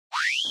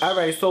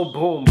Alright, so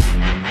boom.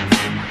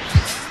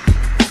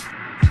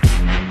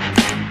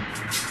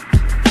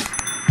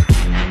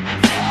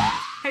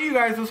 Hey you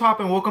guys, what's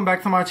poppin'? Welcome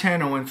back to my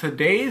channel, and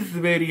today's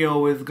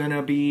video is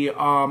gonna be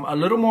a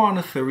little more on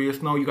a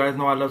serious note. You guys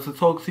know I love to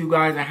talk to you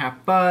guys and have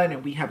fun,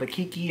 and we have a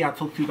kiki. I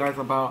talk to you guys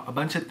about a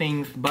bunch of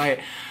things, but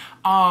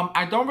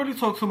I don't really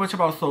talk too much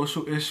about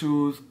social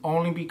issues,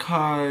 only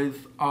because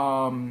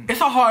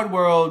it's a hard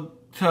world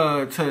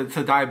to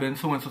dive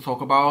into and to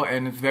talk about,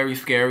 and it's very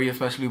scary,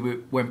 especially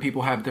when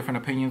people have different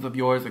opinions of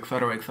yours,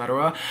 etc,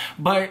 etc.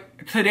 But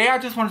today I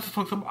just wanted to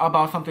talk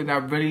about something that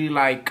I really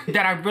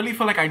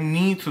feel like I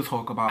need to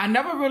talk about. I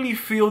never really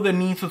feel the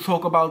need to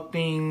talk about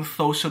things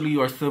socially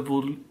or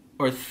civilly,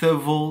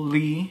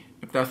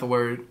 if that's a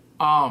word,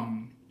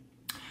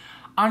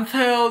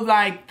 until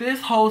like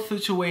this whole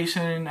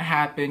situation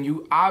happened.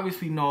 You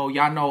obviously know,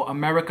 y'all know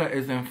America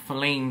is in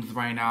flames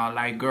right now.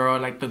 Like, girl,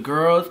 like the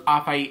girls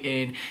are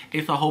fighting.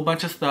 It's a whole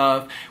bunch of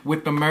stuff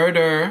with the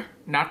murder,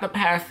 not the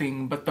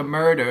passing, but the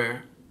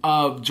murder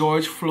of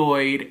George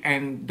Floyd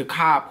and the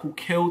cop who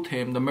killed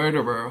him, the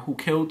murderer who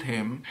killed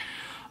him.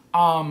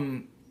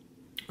 The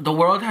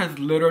world has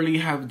literally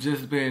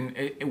just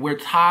been, we're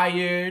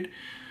tired,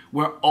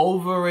 we're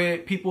over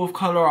it, people of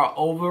color are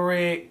over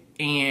it.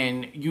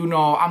 And you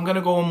know, I'm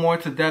gonna go more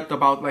to depth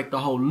about like the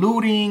whole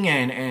looting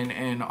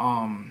and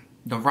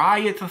the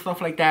riots and stuff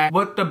like that.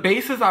 But the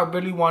basis I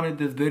really wanted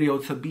this video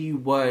to be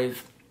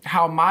was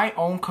how my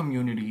own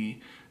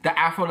community, the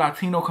Afro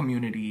Latino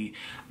community,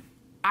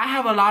 I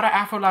have a lot of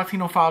Afro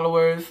Latino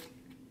followers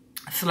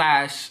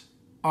slash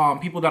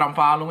people that I'm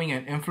following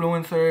and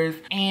influencers,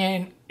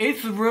 and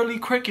it's really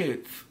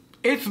crickets.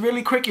 It's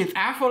really crickets.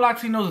 Afro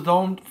Latinos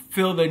don't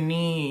feel the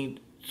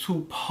need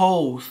to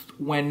post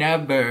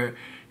whenever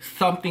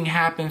something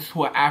happens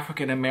to an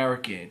African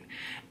American,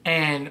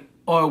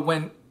 or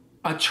when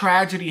a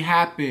tragedy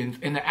happens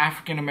in the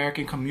African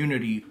American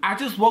community. I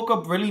just woke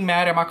up really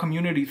mad at my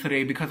community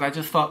today because I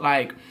just felt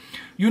like,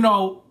 you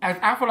know, as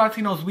Afro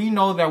Latinos, we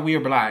know that we are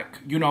black.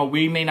 You know,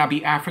 we may not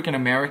be African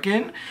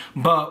American,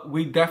 but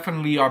we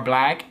definitely are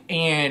black,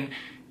 and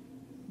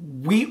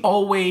we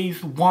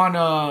always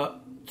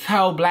wanna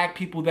tell black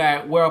people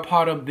that we're a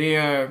part of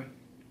their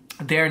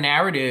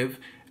narrative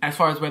as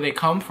far as where they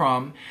come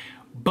from,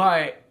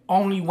 but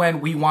only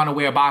when we want to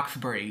wear box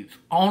braids,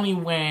 only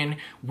when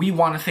we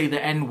want to say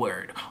the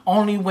N-word,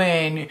 only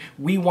when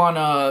we want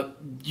to,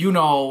 you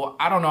know,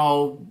 I don't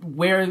know,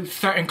 wear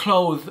certain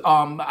clothes,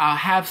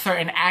 have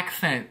certain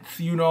accents,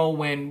 you know,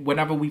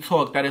 whenever we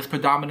talk that is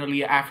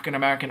predominantly an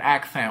African-American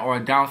accent or a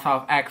down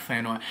south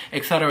accent, or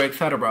etc,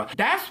 etc.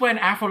 That's when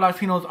Afro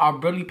Latinos are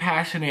really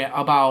passionate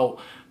about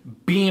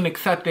being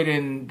accepted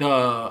in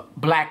the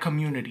black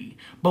community.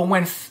 But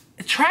when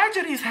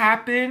tragedies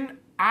happen,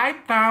 I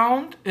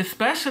found,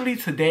 especially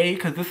today,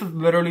 because this is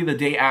literally the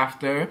day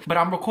after, but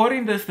I'm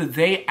recording this the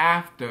day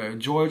after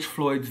George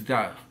Floyd's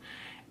death,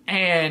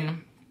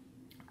 and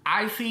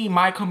I see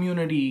my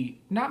community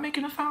not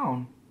making a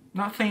sound,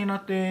 not saying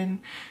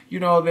nothing.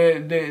 You know,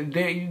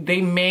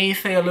 they may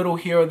say a little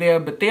here or there,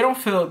 but they don't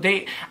feel,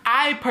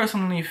 I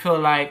personally feel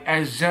like,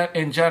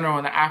 in general,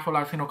 in the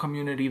Afro-Latino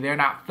community, they're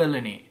not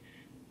feeling it.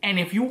 And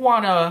if you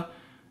wanna,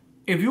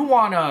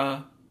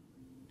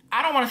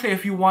 I don't want to say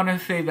if you want to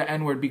say the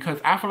N-word, because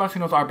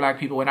Afro-Latinos are black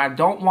people, and I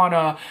don't want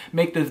to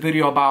make this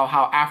video about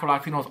how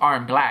Afro-Latinos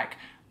aren't black.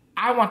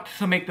 I want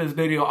to make this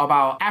video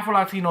about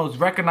Afro-Latinos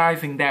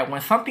recognizing that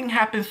when something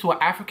happens to an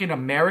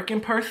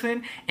African-American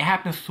person, it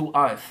happens to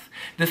us.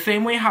 The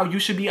same way how you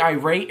should be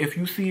irate if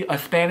you see a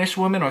Spanish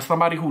woman or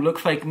somebody who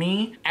looks like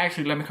me.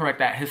 Actually, let me correct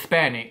that,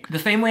 Hispanic. The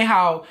same way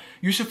how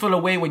you should feel a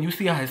way when you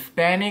see a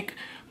Hispanic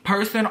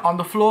person on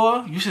the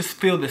floor, you should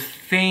feel the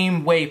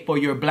same way for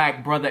your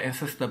black brother and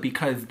sister,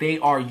 because they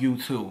are you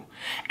too.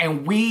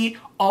 And we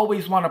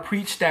always want to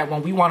preach that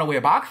when we want to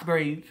wear box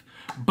braids,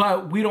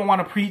 but we don't want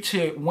to preach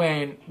it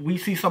when we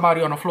see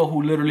somebody on the floor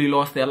who literally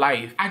lost their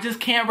life. I just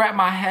can't wrap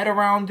my head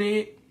around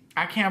it.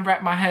 I can't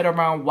wrap my head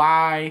around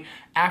why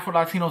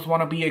Afro-Latinos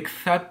want to be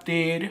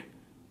accepted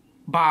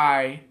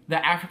by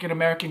the African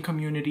American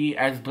community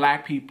as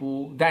black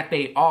people that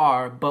they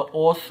are, but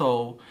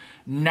also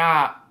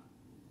not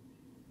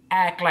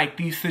act like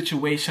these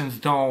situations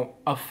don't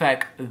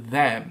affect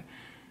them.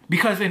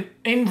 Because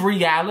in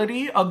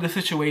reality of the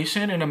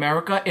situation in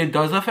America, it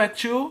does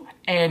affect you.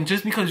 And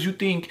just because you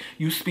think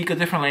you speak a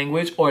different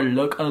language or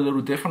look a little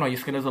different or your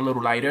skin is a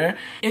little lighter,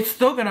 it's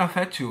still gonna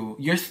affect you.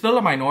 You're still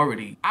a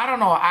minority. I don't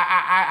know.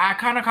 I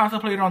kind of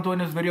contemplated on doing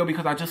this video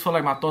because I just feel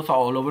like my thoughts are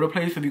all over the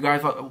place. If you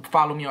guys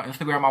follow me on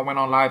Instagram, I went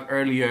on live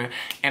earlier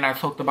and I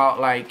talked about,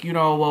 like, you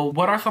know, well,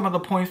 what are some of the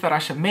points that I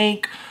should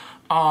make?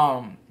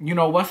 You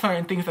know, what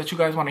certain things that you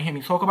guys want to hear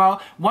me talk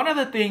about. One of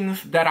the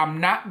things that I'm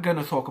not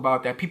gonna talk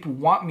about that people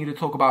want me to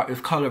talk about is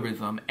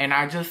colorism. And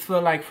I just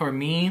feel like, for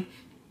me,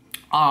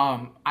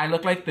 I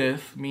look like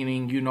this,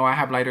 meaning, you know, I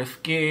have lighter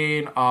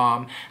skin,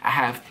 I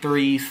have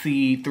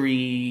 3C,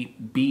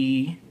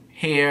 3B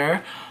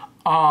hair,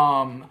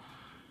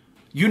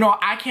 you know,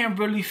 I can't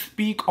really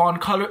speak on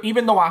color,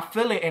 even though I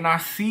feel it and I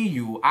see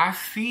you. I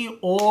see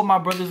all my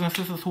brothers and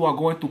sisters who are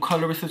going through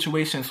colorist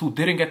situations, who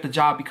didn't get the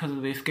job because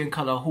of their skin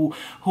color,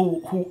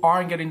 who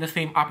aren't getting the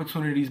same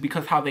opportunities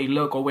because how they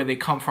look or where they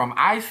come from.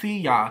 I see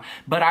y'all,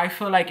 but I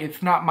feel like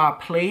it's not my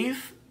place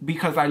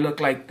because I look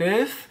like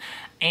this.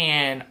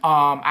 And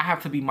I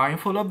have to be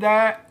mindful of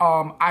that.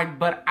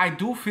 But I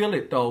do feel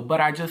it though.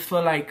 But I just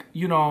feel like,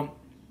 you know,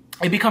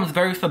 it becomes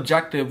very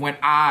subjective when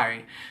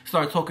I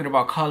start talking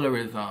about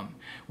colorism.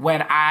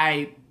 When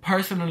I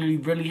personally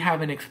really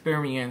haven't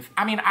experienced,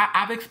 I mean,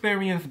 I've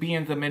experienced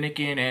being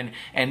Dominican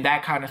and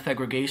that kind of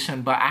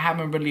segregation, but I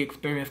haven't really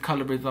experienced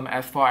colorism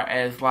as far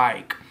as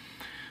like,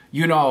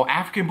 you know,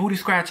 African booty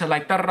scratcher,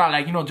 like da-da-da,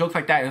 like, you know, jokes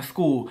like that in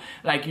school.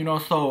 Like, you know,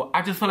 so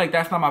I just feel like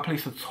that's not my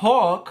place to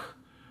talk.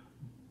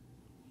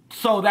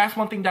 So that's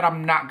one thing that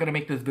I'm not gonna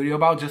make this video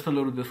about. Just a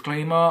little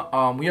disclaimer.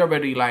 We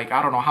already like,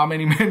 I don't know how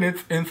many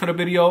minutes into the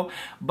video,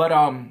 but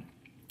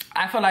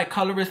I feel like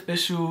colorist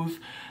issues,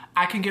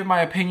 I can give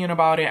my opinion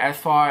about it as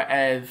far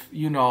as,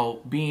 you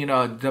know, being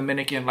a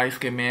Dominican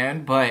light-skinned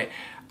man, but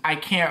I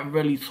can't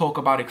really talk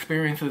about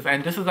experiences.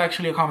 And this is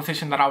actually a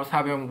conversation that I was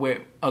having with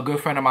a good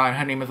friend of mine.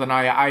 Her name is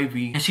Anaya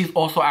Ivy, and she's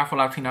also Afro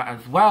Latina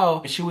as well.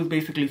 And she was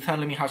basically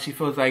telling me how she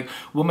feels like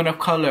women of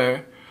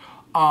color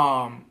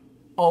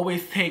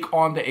always take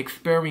on the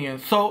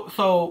experience.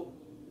 So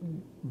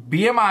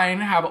be in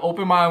mind, have an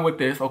open mind with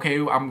this, okay?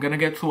 I'm gonna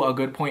get to a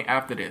good point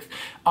after this.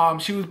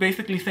 She was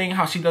basically saying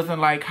how she doesn't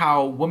like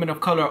how women of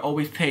color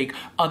always take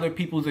other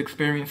people's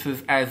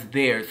experiences as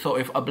theirs. So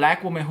if a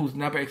black woman who's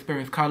never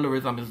experienced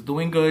colorism is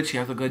doing good, she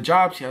has a good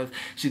job,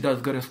 she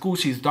does good in school,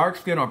 she's dark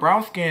skinned or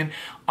brown skinned,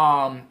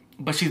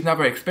 but she's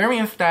never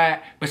experienced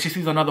that, but she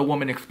sees another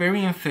woman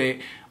experience it.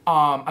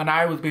 And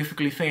I was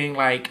basically saying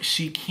like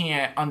she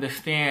can't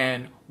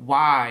understand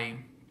why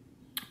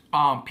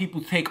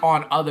people take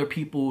on other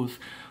people's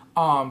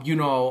you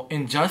know,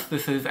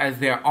 injustices as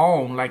their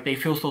own, like they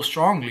feel so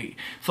strongly.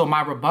 So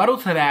my rebuttal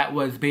to that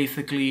was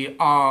basically,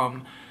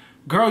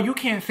 girl, you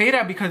can't say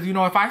that because, you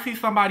know, if I see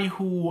somebody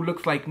who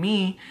looks like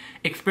me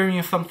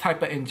experience some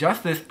type of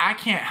injustice, I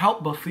can't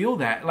help but feel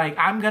that. Like,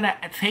 I'm gonna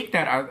take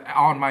that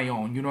on my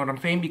own, you know what I'm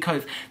saying?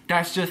 Because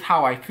that's just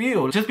how I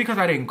feel. Just because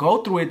I didn't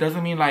go through it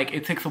doesn't mean like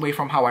it takes away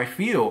from how I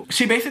feel.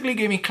 She basically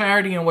gave me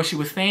clarity in what she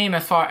was saying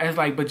as far as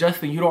like, but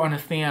Justin, you don't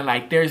understand,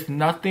 like there's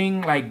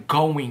nothing like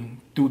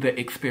going through the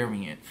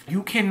experience.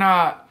 You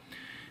cannot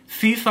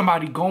see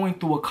somebody going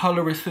through a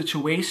colorist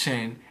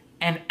situation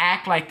and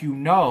act like you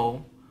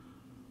know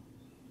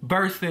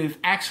versus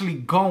actually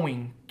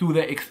going through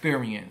the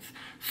experience.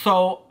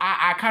 So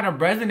I kind of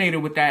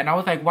resonated with that, and I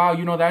was like, wow,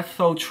 you know, that's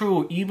so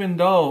true. Even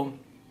though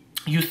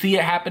you see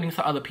it happening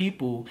to other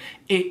people,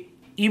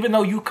 even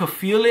though you could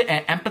feel it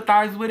and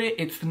empathize with it,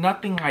 it's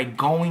nothing like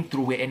going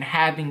through it and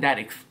having that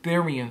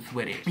experience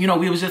with it. You know,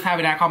 we was just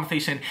having that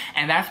conversation,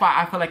 and that's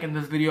why I feel like in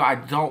this video I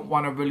don't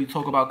want to really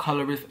talk about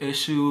colorist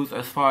issues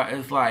as far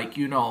as like,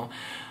 you know,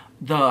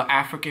 the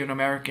African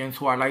Americans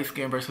who are light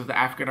skinned versus the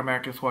African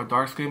Americans who are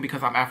dark skinned,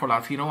 because I'm Afro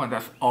Latino and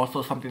that's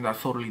also something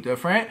that's totally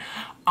different.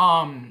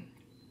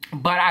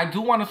 But I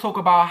do want to talk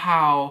about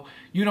how,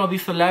 you know,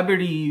 these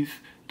celebrities,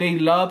 they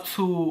love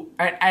to,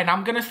 and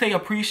I'm gonna say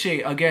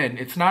appreciate again.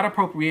 It's not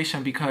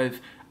appropriation because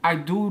I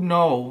do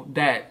know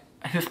that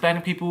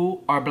Hispanic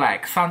people are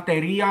black.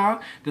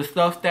 Santeria, the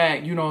stuff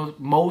that, you know,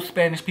 most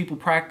Spanish people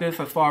practice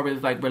as far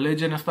as like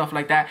religion and stuff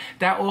like that,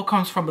 that all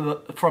comes from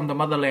the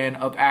motherland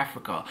of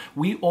Africa.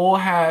 We all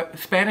have,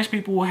 Spanish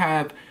people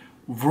have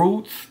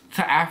roots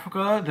to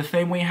Africa the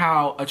same way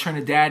how a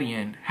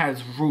Trinidadian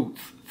has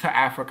roots to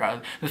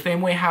Africa, the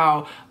same way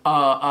how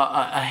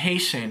a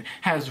Haitian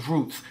has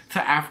roots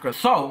to Africa.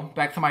 So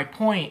back to my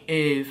point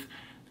is,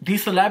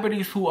 these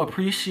celebrities who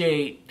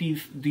appreciate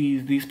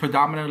these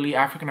predominantly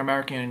African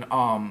American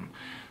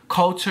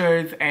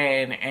cultures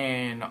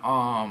and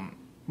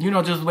you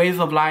know, just ways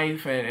of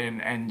life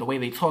and the way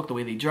they talk, the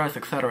way they dress,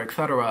 etc.,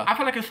 etc. I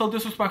feel like it's so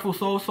disrespectful,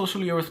 so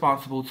socially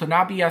irresponsible to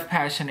not be as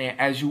passionate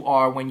as you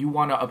are when you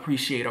want to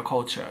appreciate a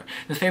culture.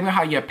 The same way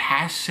how you're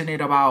passionate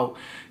about,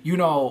 you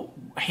know,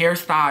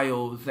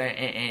 hairstyles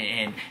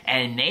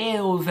and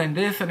nails and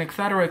this and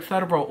etc.,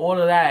 etc., all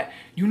of that.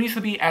 You need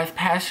to be as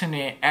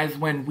passionate as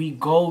when we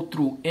go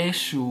through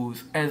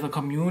issues as a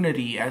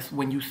community, as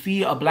when you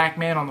see a black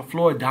man on the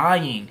floor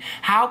dying.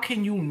 How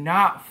can you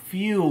not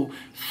feel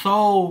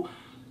so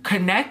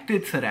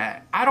connected to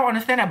that? I don't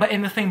understand that. But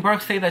in the same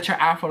breath, say that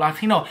you're Afro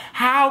Latino.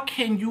 How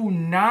can you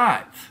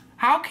not?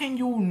 How can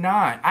you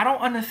not? I don't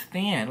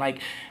understand.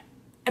 Like,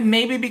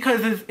 maybe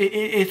because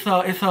it's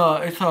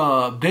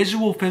a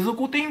visual,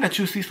 physical thing that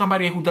you see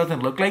somebody who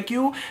doesn't look like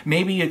you.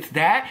 Maybe it's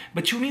that.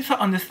 But you need to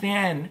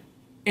understand,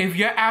 if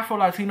you're Afro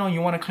Latino and you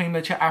want to claim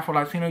that you're Afro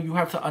Latino, you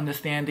have to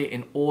understand it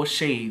in all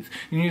shades.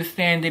 You need to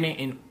stand in it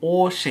in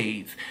all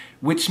shades,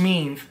 which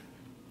means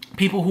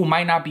people who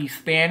might not be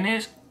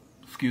Spanish,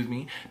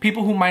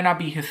 people who might not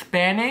be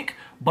Hispanic,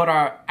 but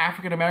are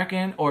African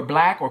American or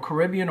black or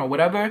Caribbean or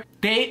whatever,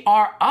 they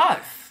are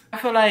us. I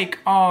feel like,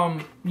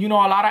 you know,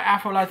 a lot of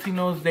Afro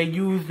Latinos, they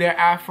use their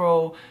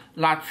Afro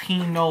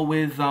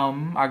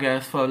Latinoism, I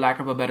guess, for lack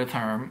of a better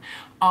term,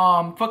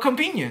 for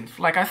convenience.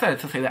 Like I said,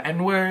 to say the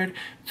N-word,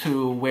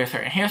 to wear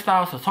certain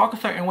hairstyles, to talk a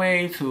certain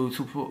way, to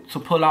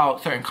pull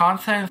out certain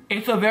content.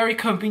 It's a very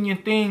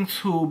convenient thing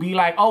to be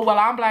like, oh, well,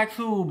 I'm black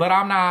too, but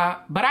I'm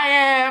not, but I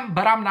am,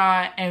 but I'm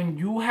not. And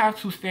you have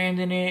to stand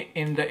in it,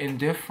 in the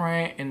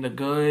indifferent, in the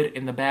good,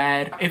 in the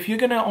bad. If you're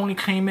gonna only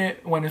claim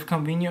it when it's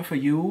convenient for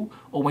you,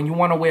 or when you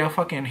wanna wear a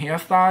fucking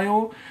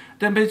hairstyle,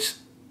 then bitch,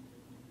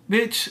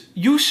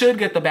 you should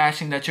get the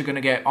bashing that you're gonna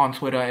get on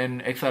Twitter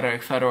and etc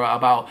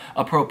about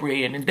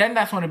appropriating, and then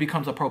that's when it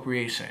becomes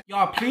appropriation.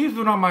 Y'all, please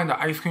do not mind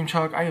the ice cream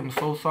truck. I am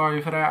so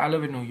sorry for that. I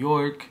live in New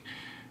York,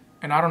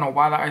 and I don't know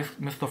why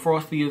Mr.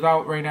 Frosty is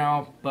out right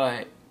now,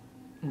 but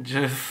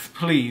just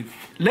please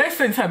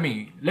listen to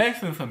me.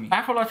 Listen to me.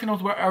 Afro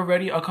Latinos, we're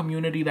already a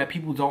community that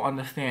people don't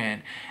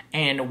understand,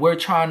 and we're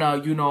trying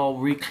to, you know,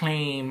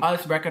 reclaim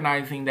us,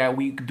 recognizing that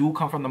we do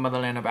come from the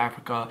motherland of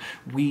Africa.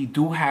 We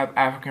do have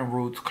African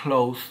roots,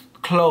 close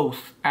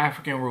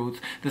African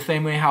roots, the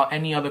same way how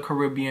any other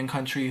Caribbean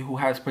country who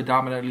has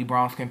predominantly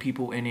brown-skinned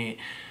people in it,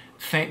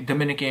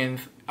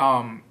 Dominicans,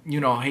 you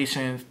know,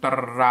 Haitians,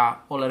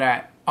 all of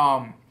that.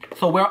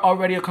 So we're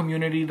already a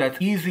community that's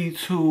easy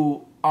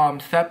to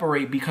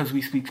separate because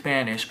we speak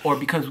Spanish, or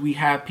because we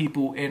have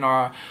people in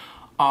our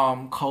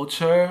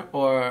culture,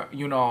 or,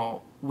 you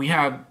know, we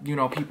have, you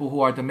know, people who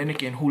are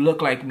Dominican who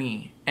look like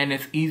me, and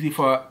it's easy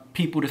for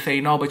people to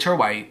say, no, but you're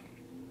white.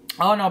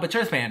 Oh, no, but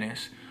you're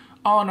Spanish.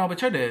 Oh, no,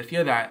 but you're this,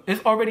 you're that.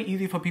 It's already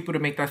easy for people to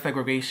make that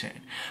segregation.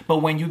 But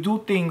when you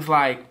do things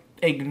like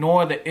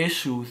ignore the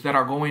issues that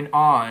are going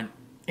on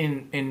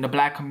in the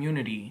black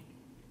community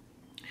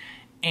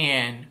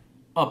and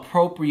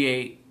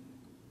appropriate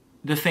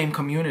the same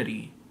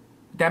community,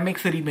 that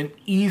makes it even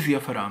easier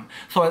for them.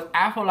 So as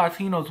Afro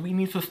Latinos, we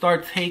need to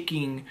start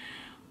taking,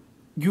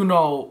 you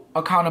know,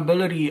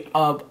 accountability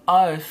of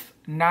us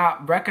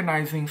not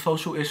recognizing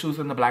social issues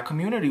in the black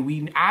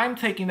community. I'm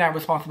taking that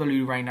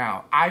responsibility right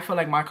now. I feel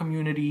like my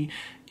community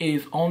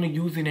is only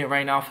using it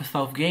right now for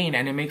self-gain,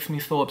 and it makes me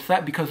so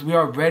upset because we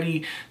are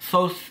already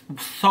so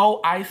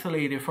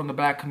isolated from the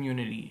black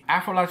community.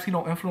 Afro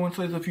Latino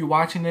influencers, if you're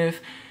watching this,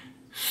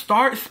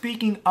 start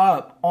speaking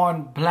up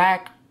on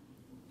Black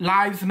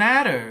Lives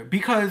Matter,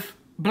 because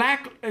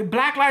Black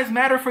Lives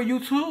Matter for you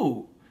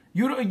too.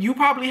 You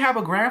probably have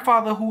a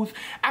grandfather who's,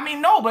 I mean,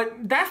 no,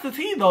 but that's the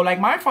tea though. Like,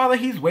 my father,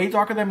 he's way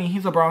darker than me.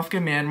 He's a brown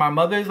skinned man. My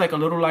mother's like a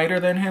little lighter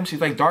than him. She's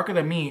like darker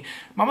than me.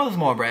 My mother's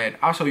more red.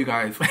 I'll show you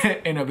guys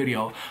in a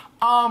video.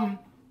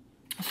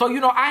 So, you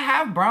know, I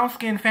have brown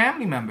skinned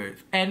family members,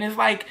 and it's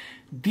like,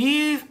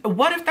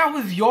 what if that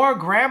was your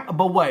grandma?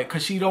 But what,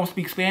 because she don't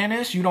speak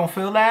Spanish, you don't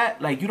feel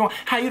that? Like,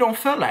 how you don't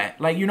feel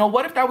that? Like, you know,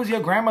 what if that was your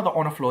grandmother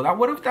on the floor?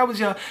 What if that was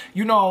your,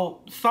 you know,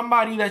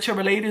 somebody that you're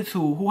related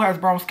to who has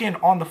brown skin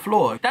on the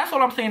floor? That's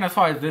what I'm saying as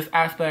far as this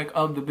aspect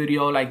of the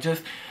video. Like,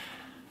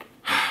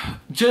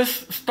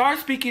 just start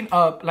speaking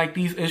up like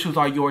these issues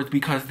are yours,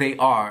 because they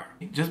are.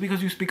 Just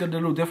because you speak a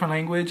little different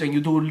language and you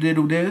do a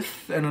little this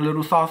and a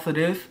little sauce of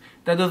this,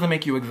 that doesn't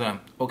make you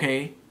exempt,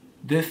 okay?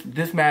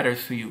 This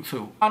matters to you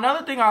too.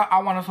 Another thing I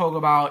want to talk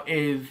about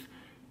is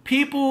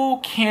people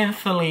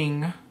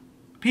canceling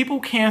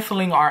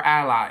our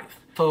allies.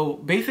 So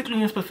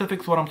basically, in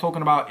specifics, what I'm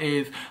talking about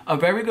is a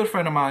very good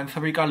friend of mine,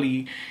 Tariq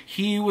Ali.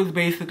 He was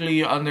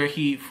basically under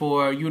heat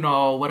for, you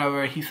know,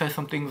 whatever. He said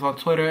some things on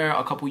Twitter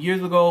a couple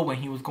years ago when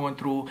he was going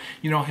through,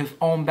 you know, his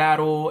own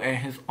battle and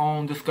his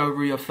own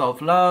discovery of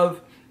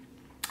self-love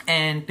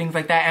and things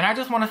like that. And I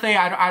just want to say,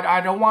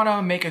 I don't want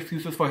to make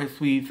excuses for his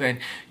tweets, and,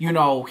 you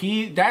know,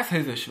 that's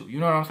his issue. You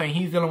know what I'm saying?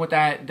 He's dealing with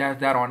that. That's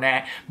that on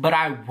that. But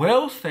I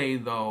will say,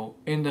 though,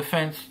 in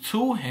defense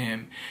to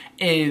him,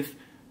 is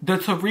the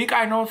Tariq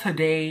I know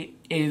today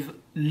is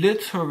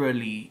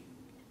literally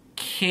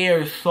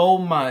cares so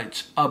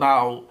much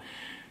about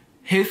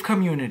his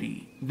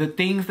community, the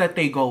things that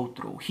they go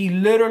through. He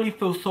literally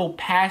feels so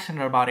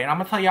passionate about it. And I'm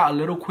gonna tell y'all a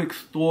little quick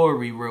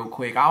story real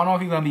quick. I don't know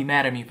if he's gonna be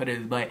mad at me for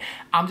this, but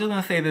I'm just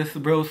gonna say this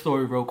real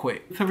story real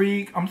quick.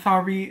 Tariq, I'm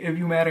sorry if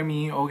you mad at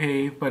me,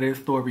 okay, for this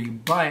story.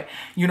 But,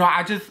 you know,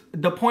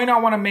 the point I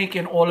wanna make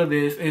in all of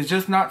this is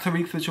just not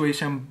Tariq's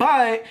situation,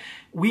 but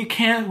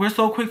we're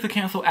so quick to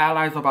cancel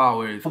allies of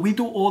ours. We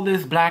do all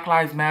this Black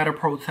Lives Matter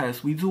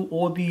protests. We do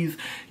all these,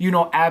 you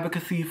know,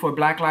 advocacy for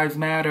Black Lives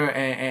Matter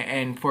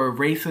and for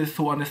racists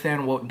to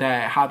understand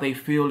how they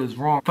feel is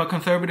wrong. For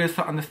conservatives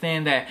to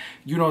understand that,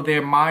 you know,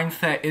 their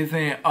mindset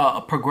isn't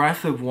a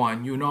progressive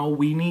one. You know,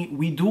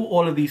 we do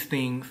all of these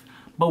things,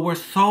 but we're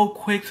so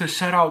quick to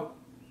shut out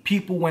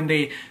people when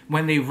they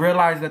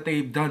realize that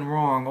they've done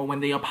wrong, or when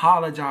they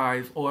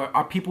apologize, or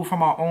are people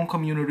from our own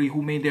community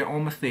who made their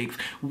own mistakes.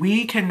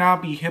 We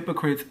cannot be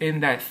hypocrites in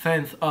that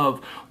sense of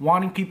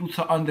wanting people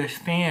to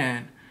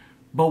understand,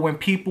 but when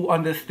people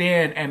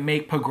understand and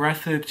make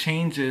progressive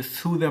changes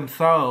to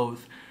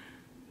themselves,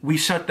 we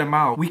shut them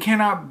out. We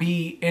cannot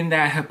be in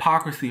that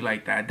hypocrisy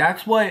like that.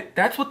 That's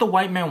what the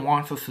white man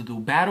wants us to do.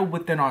 Battle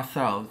within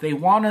ourselves. They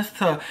want us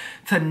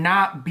to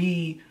not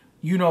be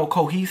you know,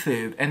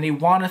 cohesive, and they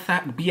want us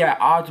to be at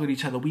odds with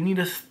each other. We need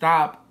to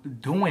stop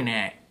doing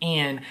that.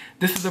 And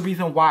this is the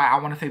reason why I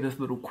want to say this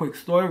little quick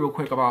story real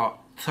quick about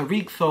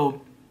Tariq.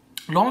 So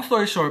long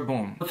story short,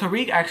 boom.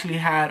 Tariq actually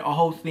had a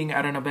whole thing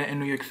at an event in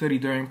New York City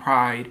during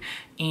Pride,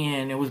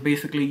 and it was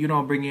basically, you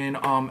know, bringing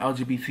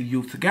LGBT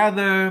youth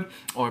together,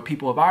 or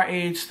people of our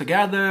age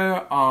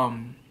together.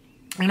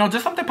 You know,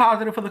 just something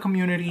positive for the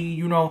community,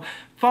 you know,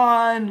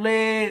 fun,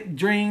 lit,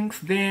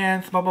 drinks,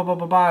 dance, blah, blah, blah,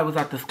 blah, blah. It was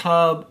at this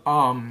club,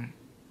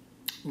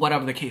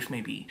 whatever the case may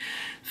be.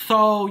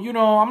 So, you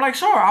know, I'm like,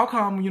 sure, I'll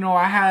come. You know,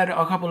 I had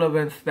a couple of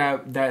events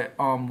that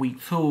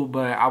week too,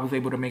 but I was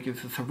able to make it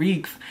to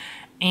Tariq's.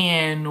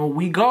 And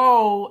we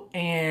go,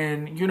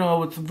 and, you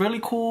know, it's really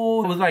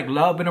cool. It was like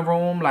love in the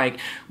room. Like,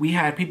 we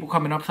had people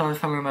coming up to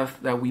us telling us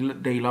that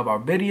they love our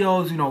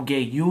videos, you know, gay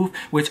youth,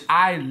 which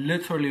I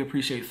literally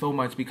appreciate so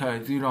much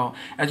because, you know,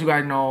 as you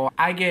guys know,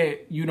 I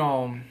get, you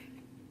know,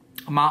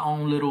 my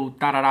own little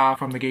da-da-da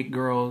from the gay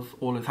girls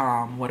all the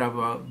time,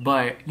 whatever.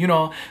 But, you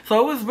know, so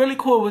it was really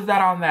cool. It was that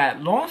on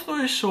that. Long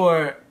story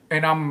short,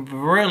 and I'm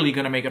really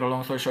gonna make it a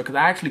long story short because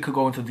I actually could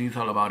go into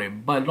detail about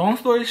it. But long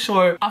story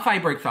short, a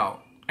fight breaks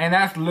out. And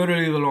that's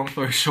literally the long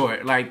story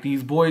short. Like,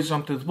 these boys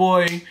jumped this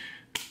boy.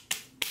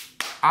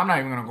 I'm not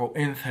even gonna go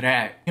into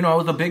that. You know, it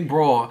was a big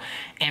brawl.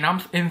 And I'm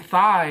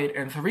inside,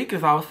 and Tariq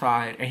is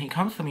outside, and he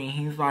comes to me, and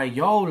he's like,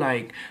 yo,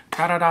 like,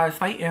 da-da-da is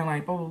fighting,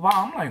 like, blah, blah, blah.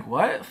 I'm like,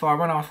 what? So I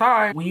run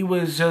outside. We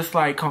was just,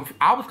 like,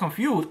 I was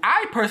confused.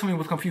 I personally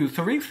was confused.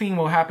 Tariq seen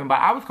what happened, but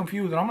I was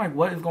confused, and I'm like,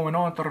 what is going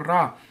on?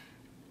 Da-da-da.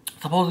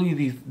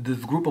 Supposedly this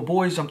group of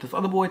boys jumped this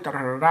other boy,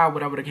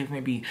 whatever the case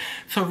may be.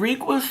 Tariq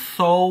was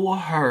so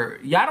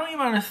hurt. Y'all don't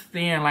even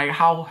understand like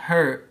how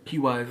hurt he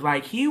was.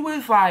 Like, he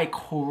was like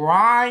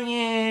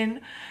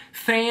crying,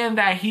 saying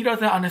that he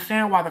doesn't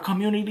understand why the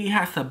community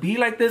has to be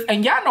like this.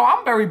 And y'all know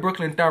I'm very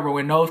Brooklyn thorough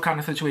in those kind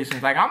of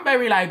situations. Like, I'm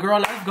very like,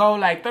 girl, let's go,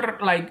 like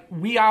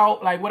we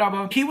out, like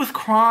whatever. He was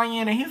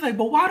crying, and he's like,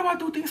 but why do I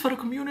do things for the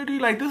community?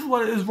 Like, this is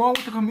what is wrong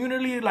with the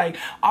community. Like,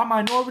 our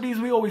minorities,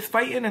 we always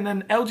fighting, and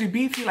then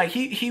LGBT, like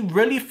he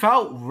really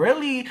felt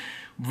really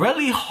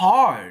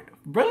hard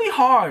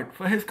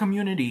for his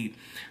community,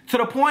 to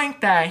the point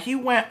that he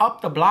went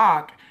up the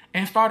block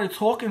and started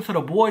talking to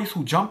the boys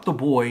who jumped the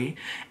boy.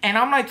 And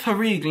I'm like,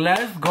 Tariq,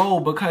 let's go,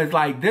 because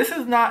like, this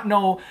is not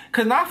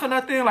cause not for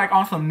nothing, like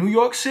on some New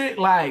York shit,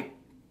 like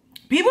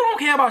people don't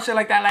care about shit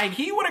like that. Like,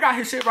 he would have got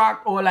his shit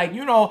rocked, or like,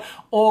 you know,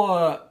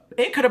 or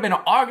it could have been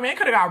an argument. It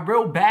could have got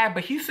real bad,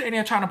 but he's sitting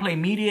there trying to play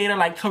mediator.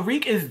 Like,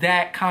 Tariq is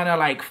that kind of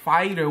like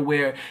fighter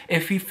where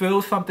if he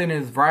feels something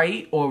is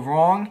right or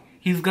wrong,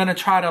 he's gonna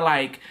try to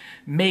like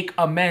make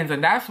amends.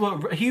 And that's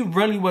what he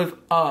really was,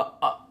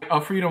 a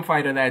freedom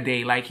fighter that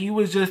day. Like, he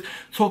was just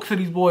talking to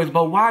these boys,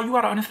 but why, you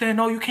gotta understand,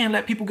 no, you can't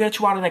let people get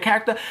you out of that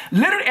character.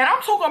 Literally, and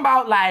I'm talking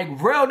about like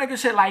real nigga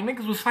shit, like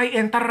niggas was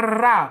fighting,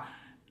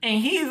 and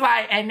he's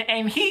like,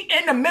 and he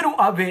in the middle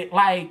of it,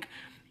 like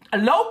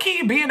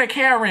low-key being a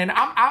Karen.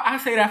 I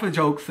say that for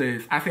jokes,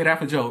 sis. I say that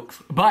for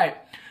jokes.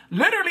 But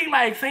literally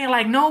like saying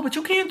like, no, but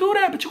you can't do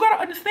that, but you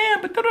gotta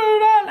understand, but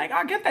da-da-da-da. Like,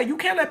 I get that. You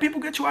can't let people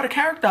get you out of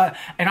character.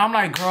 And I'm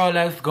like, girl,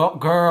 let's go.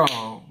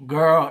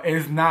 Girl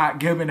is not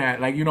giving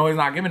that. Like, you know, it's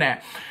not giving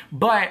that.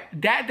 But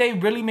that day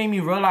really made me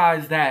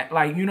realize that,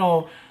 like, you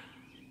know,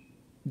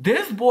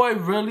 this boy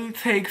really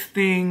takes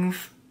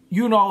things,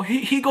 you know,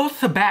 he goes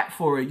to bat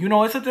for it. You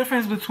know, it's a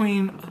difference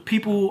between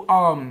people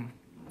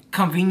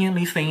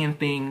conveniently saying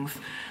things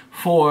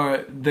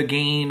for the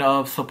gain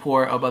of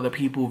support of other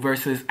people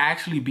versus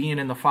actually being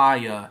in the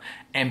fire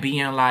and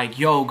being like,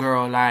 yo,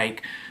 girl,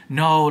 like,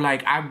 no,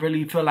 like, I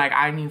really feel like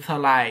I need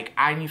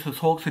to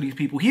talk to these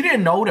people. He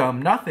didn't know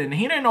them, nothing.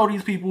 He didn't know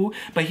these people,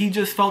 but he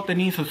just felt the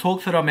need to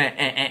talk to them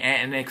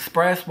and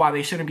express why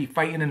they shouldn't be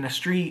fighting in the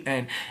street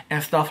and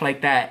stuff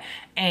like that.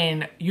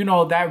 And, you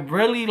know, that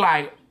really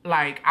like,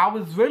 I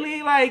was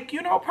really, like,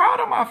 you know,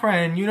 proud of my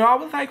friend. You know, I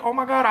was like, oh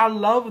my God, I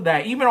love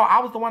that. Even though I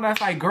was the one that's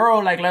like,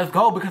 girl, like, let's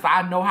go, because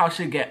I know how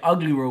shit get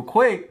ugly real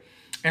quick.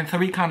 And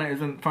Tariq kind of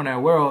isn't from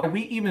that world.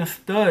 We even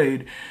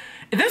stood.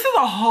 This is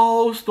a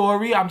whole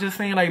story. I'm just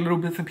saying, like, little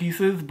bits and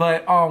pieces.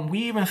 But we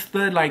even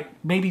stood, like,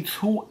 maybe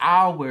 2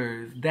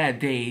 hours that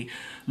day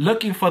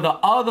looking for the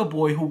other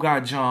boy who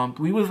got jumped.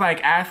 We was,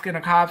 like, asking the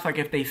cops, like,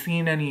 if they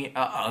seen any,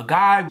 a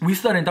guy. We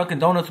stood in Dunkin'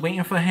 Donuts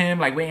waiting for him,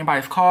 like, waiting by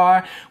his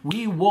car.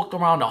 We walked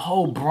around the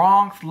whole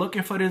Bronx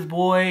looking for this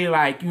boy,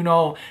 like, you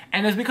know.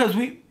 And it's because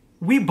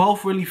we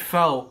both really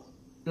felt,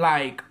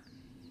 like,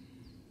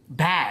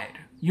 bad.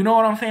 You know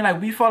what I'm saying?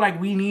 Like, we felt like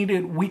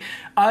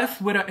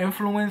us with an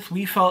influence,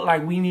 we felt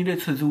like we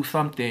needed to do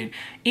something.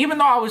 Even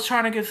though I was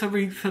trying to get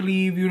Tariq to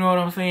leave, you know what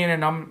I'm saying?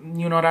 And I'm,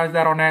 you know, that's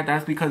that on that.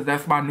 That's because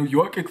that's my New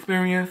York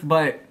experience.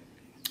 But,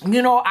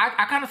 you know,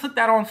 I kind of took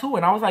that on too.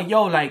 And I was like,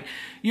 yo, like,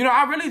 you know,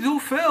 I really do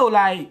feel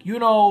like, you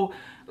know,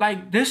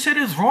 Like, this shit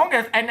is wrong.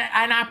 And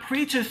I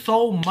preach it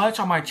so much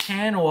on my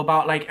channel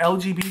about, like,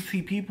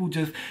 LGBT people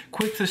just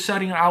quick to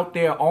shutting out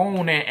their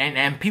own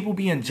and people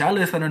being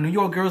jealous and the New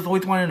York girls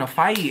always wanting to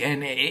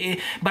fight.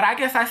 But I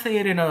guess I say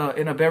it in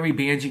a very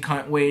Benji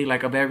cunt way,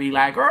 like a very,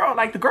 like, girl,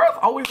 like, the girls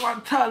always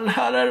want to,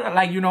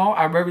 like, you know,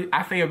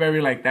 I say it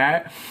very like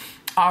that.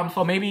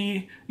 So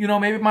maybe, you know,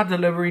 maybe my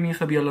delivery needs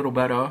to be a little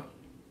better.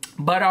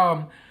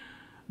 But,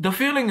 the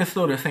feeling is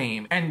still the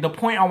same. And the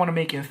point I want to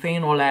make in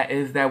saying all that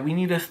is that we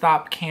need to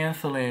stop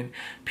canceling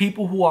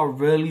people who are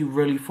really,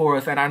 really for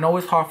us. And I know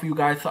it's hard for you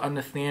guys to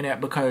understand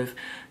that because,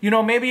 you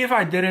know, maybe if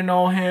I didn't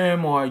know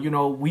him or, you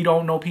know, we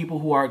don't know people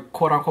who are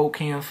quote unquote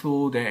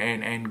canceled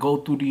and go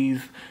through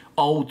these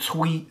old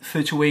tweet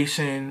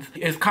situations,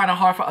 it's kind of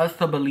hard for us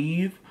to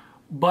believe.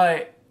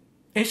 But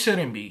it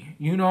shouldn't be.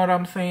 You know what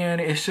I'm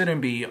saying? It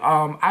shouldn't be.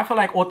 I feel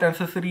like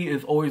authenticity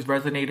is always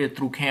resonated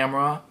through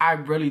camera. I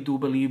really do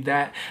believe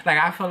that. Like,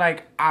 I feel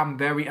like I'm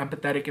very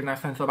empathetic in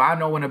that sense of I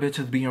know when a bitch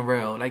is being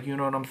real. Like, you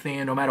know what I'm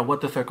saying? No matter what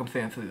the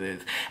circumstances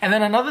is. And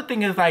then another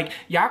thing is, like,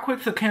 y'all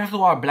quick to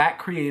cancel our black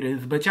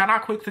creators, but y'all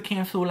not quick to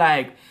cancel,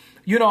 like,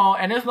 you know,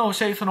 and there's no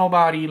shade to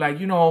nobody, like,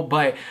 you know,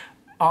 but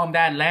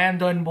that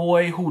Landon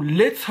boy who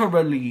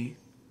literally,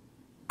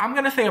 I'm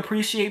gonna say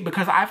appreciate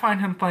because I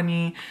find him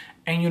funny.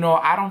 And, you know,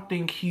 I don't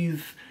think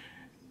he's...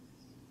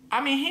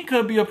 I mean, he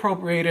could be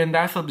appropriating.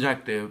 That's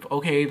subjective.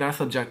 Okay, that's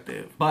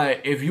subjective.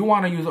 But if you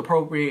want to use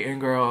appropriating,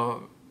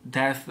 girl,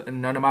 that's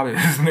none of my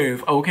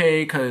business.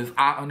 Okay? Because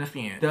I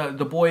understand.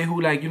 The boy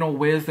who, like, you know,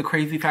 wears the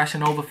crazy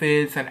Fashion Nova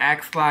fits and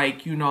acts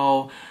like, you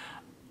know,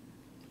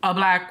 a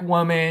black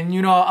woman,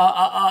 you know,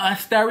 a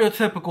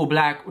stereotypical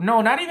black... No,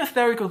 not even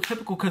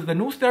stereotypical, because the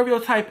new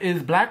stereotype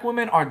is black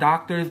women are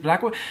doctors,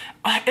 black women...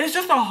 It's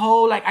just a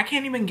whole, like, I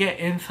can't even get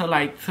into,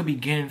 like, to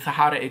begin to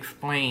how to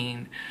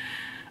explain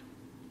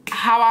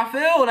how I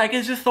feel. Like,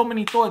 it's just so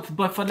many thoughts.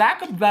 But for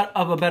lack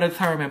of a better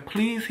term, and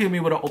please hear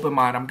me with an open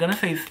mind, I'm gonna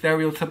say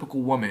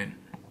stereotypical woman.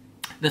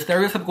 The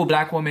stereotypical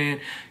black woman,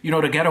 you know,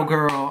 the ghetto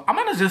girl. I'm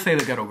gonna just say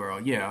the ghetto girl,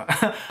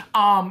 yeah.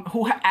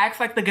 Who acts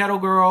like the ghetto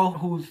girl,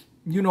 who's,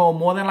 you know,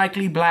 more than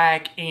likely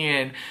black,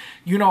 and,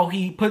 you know,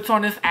 he puts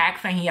on this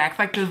accent, he acts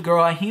like this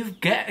girl, and he's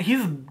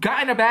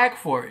gotten a bag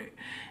for it.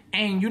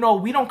 And, you know,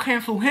 we don't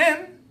cancel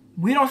him.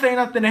 We don't say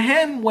nothing to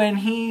him when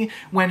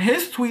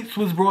his tweets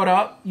was brought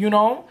up, you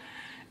know?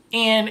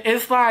 And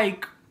it's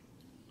like,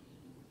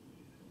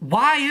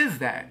 why is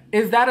that?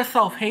 Is that a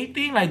self-hate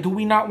thing? Like, do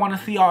we not want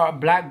to see our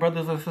black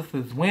brothers and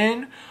sisters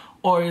win?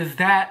 Or is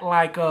that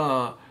like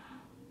a...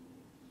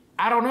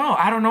 I don't know.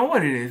 I don't know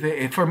what it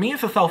is. For me,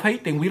 it's a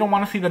self-hate thing. We don't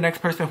want to see the next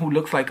person who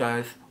looks like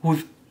us, who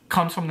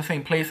comes from the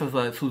same place as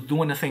us, who's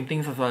doing the same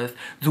things as us,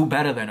 do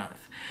better than us.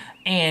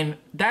 And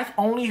that's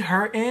only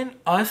hurting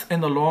us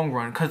in the long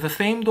run. Because the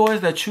same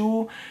doors that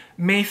you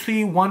may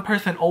see one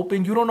person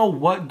open, you don't know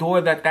what door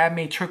that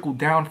may trickle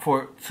down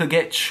to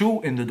get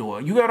you in the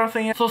door. You get what I'm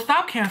saying? So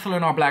stop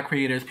canceling our black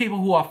creators, people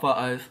who are for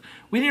us.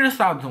 We need to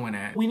stop doing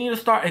that. We need to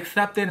start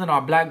accepting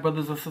our black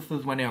brothers and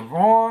sisters when they're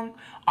wrong.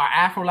 Our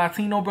Afro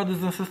Latino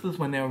brothers and sisters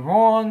when they're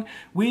wrong.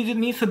 We just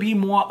need to be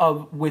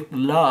more with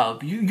love.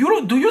 Do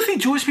you see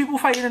Jewish people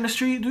fighting in the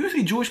street? Do you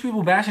see Jewish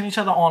people bashing each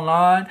other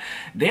online?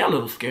 They're a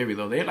little scary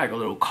though. They're like a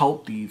little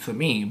culty to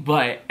me.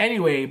 But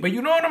anyway, but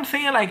you know what I'm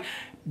saying? Like,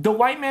 the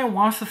white man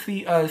wants to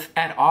see us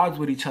at odds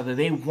with each other.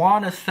 They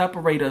want to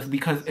separate us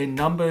because in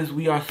numbers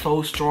we are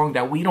so strong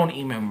that we don't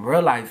even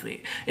realize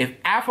it. If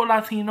Afro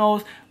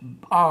Latinos,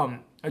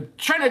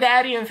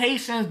 Trinidadians,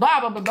 Haitians,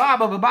 blah, blah, blah, blah,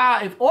 blah, blah, blah.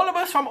 If all of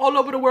us from all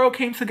over the world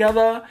came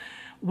together,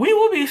 we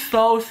will be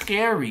so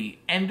scary.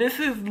 And this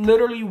is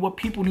literally what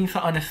people need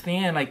to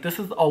understand. Like, this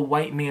is a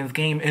white man's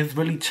game. It's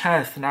really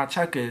chess, not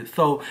checkers.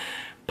 So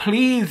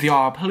please,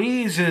 y'all,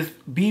 please just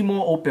be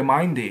more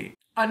open-minded.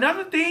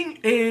 Another thing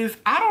is,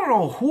 I don't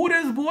know who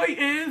this boy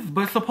is,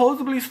 but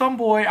supposedly some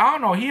boy, I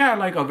don't know, he had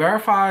like a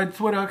verified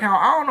Twitter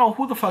account. I don't know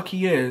who the fuck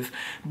he is.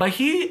 But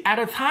he, at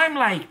a time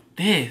like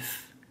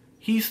this,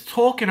 he's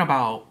talking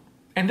about,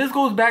 and this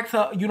goes back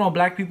to, you know,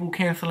 black people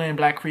canceling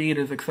black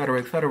creators, etc.,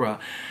 etc.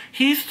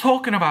 He's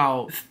talking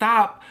about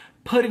stop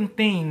putting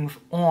things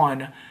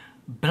on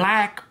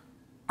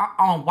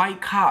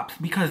white cops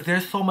because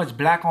there's so much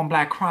black on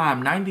black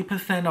crime.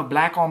 90% of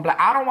black on black.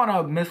 I don't want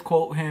to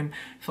misquote him,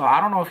 so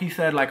I don't know if he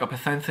said like a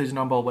percentage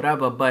number or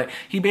whatever, but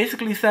he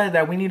basically said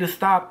that we need to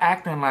stop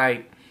acting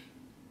like,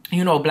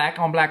 you know, black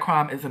on black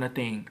crime isn't a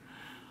thing.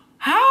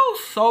 How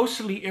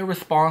socially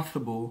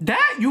irresponsible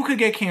that you could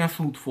get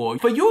canceled for.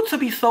 For you to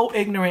be so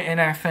ignorant in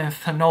that sense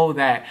to know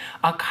that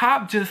a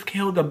cop just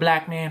killed a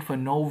black man for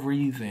no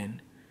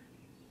reason.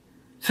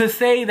 To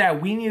say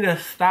that we need to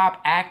stop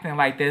acting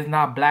like there's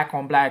not black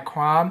on black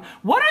crime.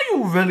 What are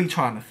you really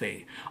trying to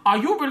say? Are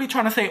you really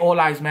trying to say all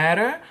lives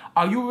matter?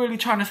 Are you really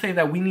trying to say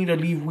that we need to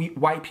leave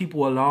white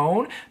people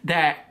alone?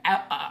 That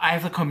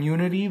as a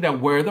community that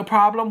we're the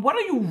problem? What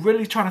are you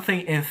really trying to say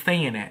in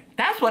saying that?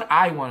 That's what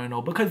I want to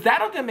know. Because that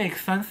doesn't make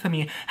sense to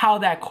me how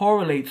that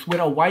correlates with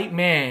a white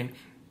man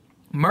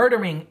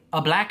murdering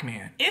a black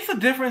man. It's a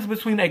difference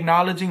between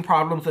acknowledging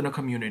problems in a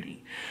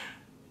community.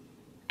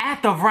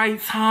 at the right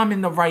time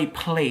in the right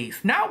place.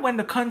 Not when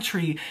the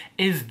country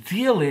is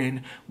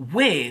dealing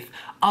with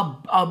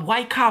a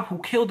white cop who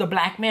killed a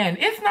black man.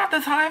 It's not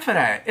the time for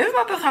that. It's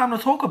not the time to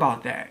talk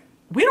about that.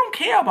 We don't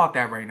care about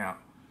that right now.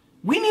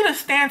 We need to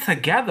stand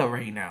together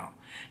right now.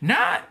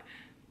 Not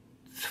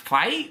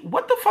fight.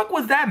 What the fuck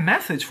was that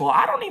message for?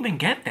 I don't even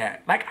get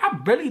that. Like, I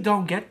really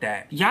don't get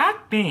that. Y'all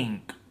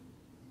think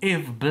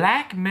if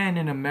black men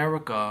in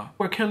America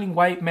were killing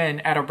white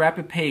men at a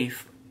rapid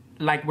pace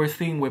like we're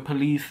seeing with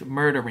police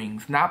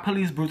murderings, not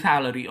police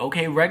brutality,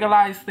 okay?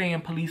 Regularize saying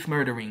police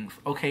murderings,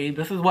 okay?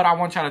 This is what I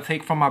want y'all to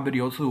take from my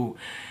video too.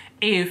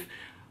 If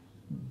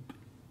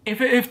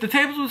the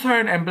tables were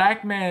turned and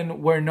black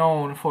men were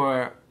known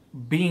for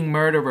being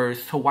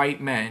murderers to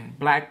white men,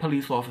 black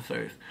police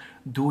officers,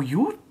 do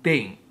you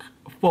think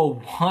for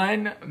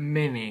 1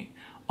 minute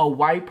a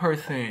white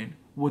person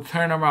would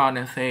turn around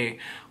and say,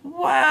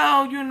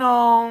 well, you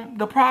know,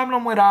 the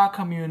problem with our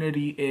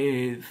community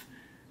is...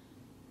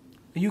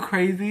 Are you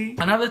crazy?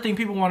 Another thing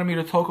people wanted me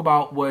to talk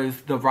about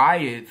was the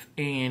riots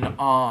in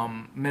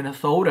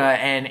Minnesota,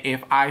 and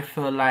if I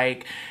feel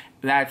like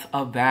that's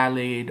a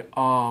valid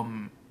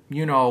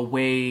you know,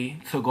 way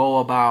to go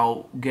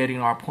about getting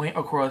our point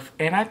across.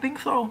 And I think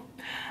so.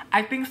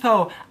 I think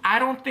so. I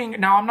don't think,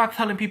 now I'm not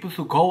telling people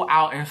to go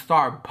out and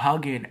start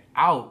bugging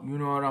out, you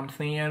know what I'm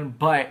saying?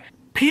 But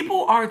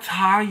people are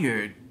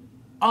tired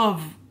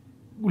of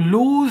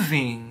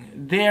losing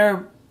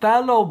their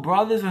fellow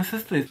brothers and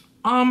sisters.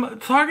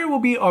 Target will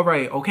be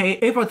alright, okay?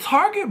 If a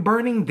Target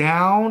burning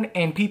down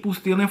and people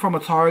stealing from a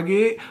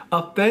Target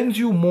offends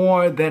you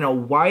more than a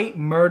white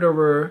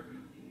murderer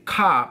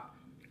cop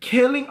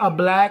killing a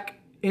black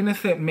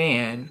innocent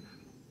man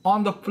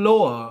on the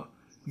floor,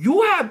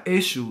 you have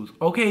issues,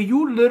 okay?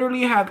 You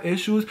literally have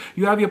issues.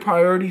 You have your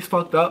priorities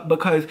fucked up,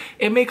 because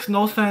it makes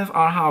no sense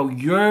on how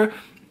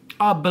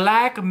a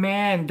black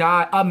man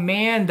died,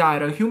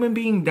 a human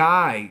being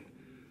died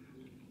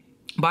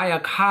by a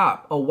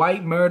cop, a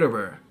white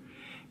murderer.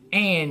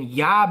 And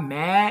y'all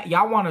mad?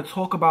 Y'all want to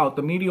talk about,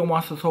 the media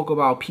wants to talk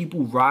about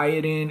people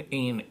rioting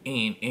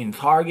in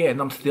Target and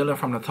them stealing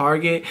from the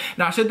Target.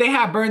 Now, should they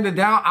have burned it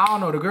down? I don't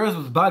know. The girls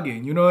was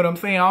bugging. You know what I'm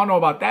saying? I don't know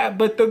about that.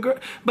 But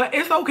but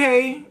it's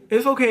okay.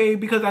 It's okay,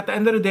 because at the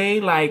end of the day,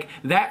 like,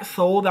 that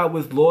soul that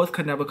was lost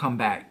could never come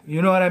back.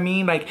 You know what I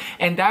mean? Like,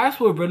 and that's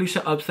what really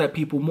should upset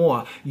people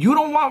more. You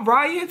don't want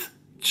riots?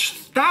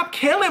 Stop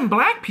killing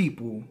black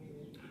people.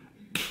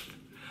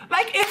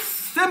 Like,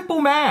 it's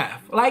simple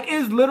math. Like,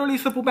 it's literally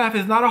simple math.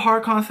 It's not a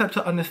hard concept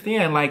to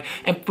understand. Like,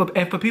 and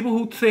for people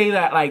who say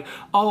that, like,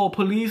 oh,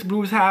 police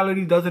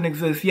brutality doesn't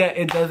exist. Yeah,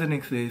 it doesn't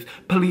exist.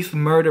 Police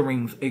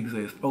murderings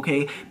exist,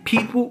 okay?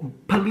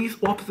 Police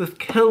officers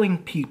killing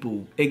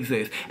people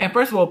exist. And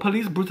first of all,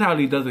 police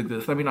brutality does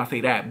exist. Let me not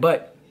say that.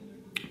 But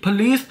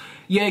police,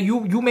 yeah,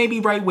 you may be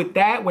right with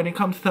that when it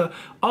comes to,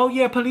 oh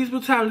yeah, police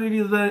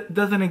brutality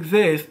doesn't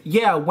exist.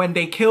 Yeah, when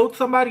they killed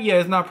somebody, yeah,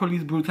 it's not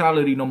police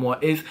brutality no more.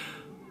 It's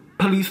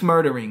police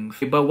murderings.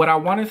 But what I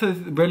wanted to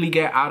really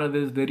get out of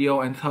this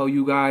video and tell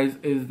you guys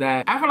is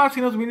that Afro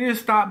Latinos, we need to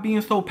stop being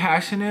so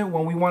passionate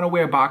when we want to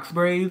wear box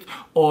braids,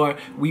 or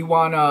we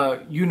want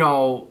to, you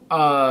know,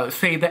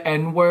 say the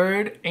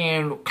N-word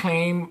and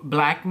claim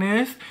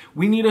blackness.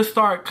 We need to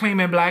start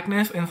claiming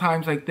blackness in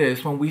times like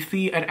this, when we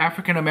see an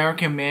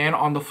African-American man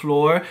on the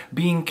floor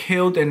being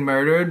killed and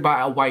murdered by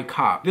a white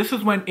cop. This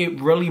is when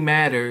it really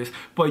matters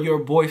for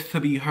your voice to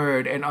be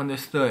heard and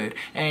understood.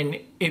 And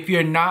if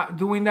you're not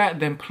doing that,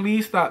 then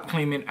please stop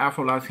claiming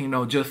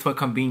Afro-Latino just for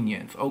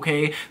convenience,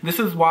 okay? This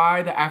is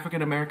why the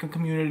African-American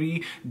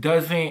community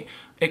doesn't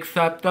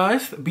accept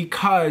us,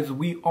 because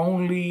we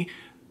only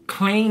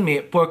claim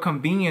it for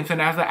convenience.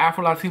 And as an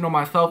Afro-Latino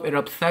myself, it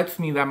upsets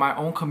me that my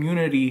own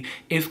community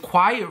is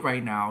quiet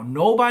right now.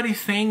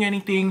 Nobody's saying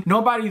anything.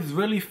 Nobody's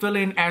really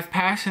feeling as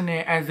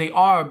passionate as they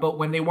are. But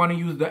when they want to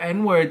use the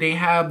N-word, they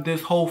have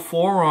this whole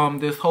forum,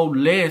 this whole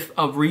list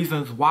of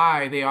reasons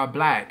why they are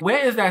black.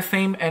 Where is that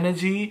same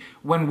energy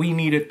when we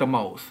need it the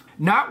most?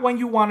 Not when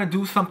you want to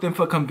do something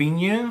for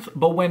convenience,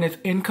 but when it's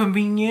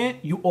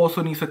inconvenient, you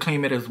also need to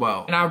claim it as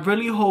well. And I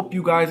really hope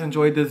you guys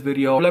enjoyed this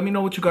video. Let me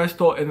know what you guys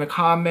thought in the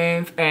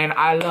comments. And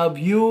I love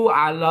you,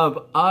 I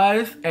love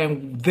us,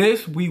 and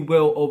this we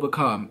will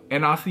overcome.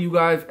 And I'll see you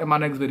guys in my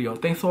next video.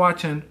 Thanks for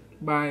watching.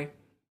 Bye.